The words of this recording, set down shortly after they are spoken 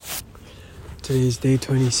Today's day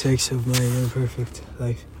 26 of my imperfect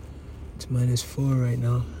life. It's -4 right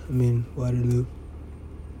now. I'm in Waterloo.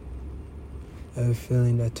 I have a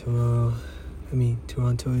feeling that Toronto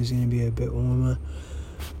is going to be a bit warmer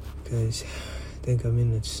because I think I'm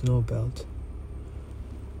in the snow belt.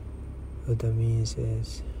 What that means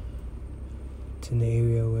is it's in the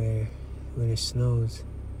area where when it snows,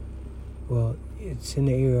 well, it's in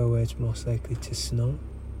the area where it's most likely to snow.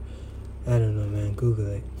 I don't know, man. Google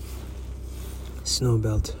it. Snow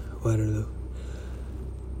belt, Waterloo.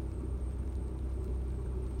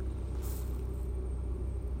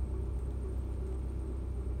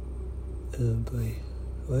 Oh boy,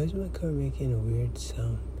 why is my car making a weird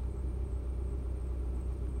sound?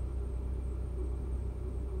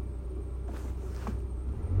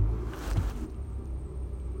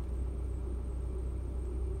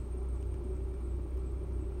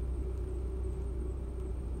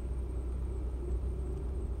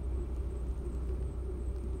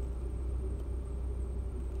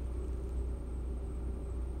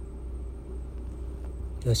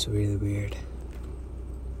 That's really weird.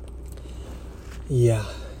 Yeah,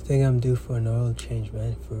 I think I'm due for an oil change,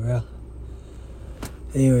 man, for real.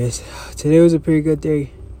 Anyways, today was a pretty good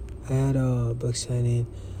day. I had a book signing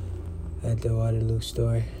at the Waterloo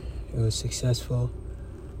store. It was successful.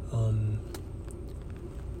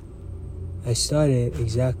 I started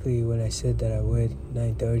exactly when I said that I would,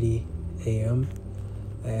 9:30 a.m.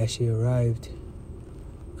 I actually arrived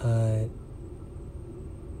at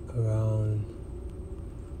around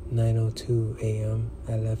 9:02 a.m.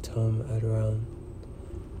 I left home at around...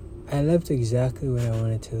 I left exactly when I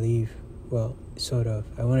wanted to leave. Well, sort of.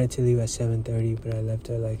 I wanted to leave at 7:30, but I left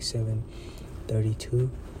at like 7:32.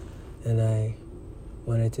 And I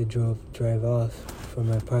wanted to drive off from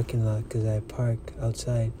my parking lot because I park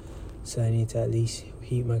outside. So I need to at least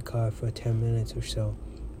heat my car for 10 minutes or so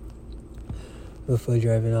before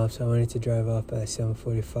driving off. So I wanted to drive off at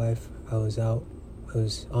 7:45. I was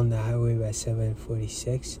on the highway by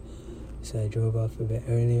 7:46, so I drove off a bit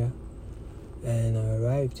earlier, and I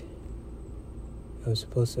arrived. I was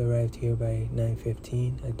supposed to arrive here by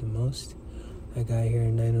 9:15 at the most. I got here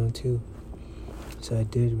at 9:02, so I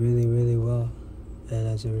did really, really well, and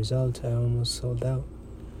as a result, I almost sold out.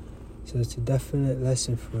 So it's a definite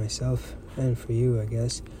lesson for myself and for you, I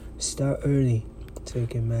guess. Start early so you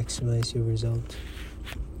can maximize your results.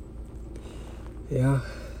 Yeah.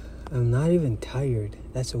 I'm not even tired.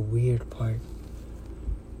 That's a weird part.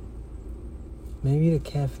 Maybe the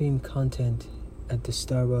caffeine content at the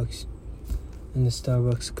Starbucks and the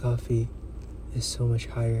Starbucks coffee is so much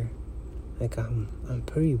higher. Like I'm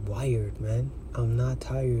pretty wired, man. I'm not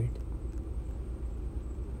tired.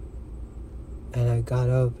 And I got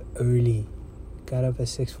up early. Got up at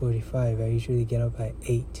 6:45. I usually get up at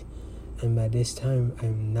 8. And by this time,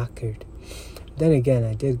 I'm knackered. Then again,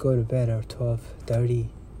 I did go to bed at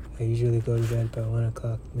 12:30. I usually go to bed by 1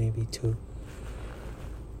 o'clock, maybe 2.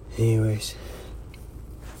 Anyways,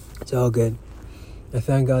 it's all good. I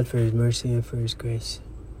thank God for His mercy and for His grace.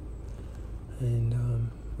 And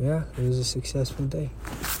yeah, it was a successful day.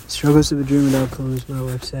 Struggles of a Dreamer.com is my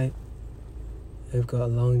website. I've got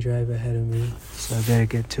a long drive ahead of me, so I better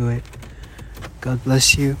get to it. God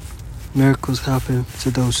bless you. Miracles happen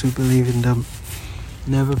to those who believe in them.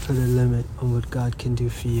 Never put a limit on what God can do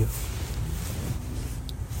for you,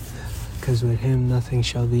 because with Him nothing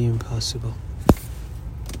shall be impossible.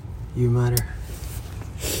 You matter.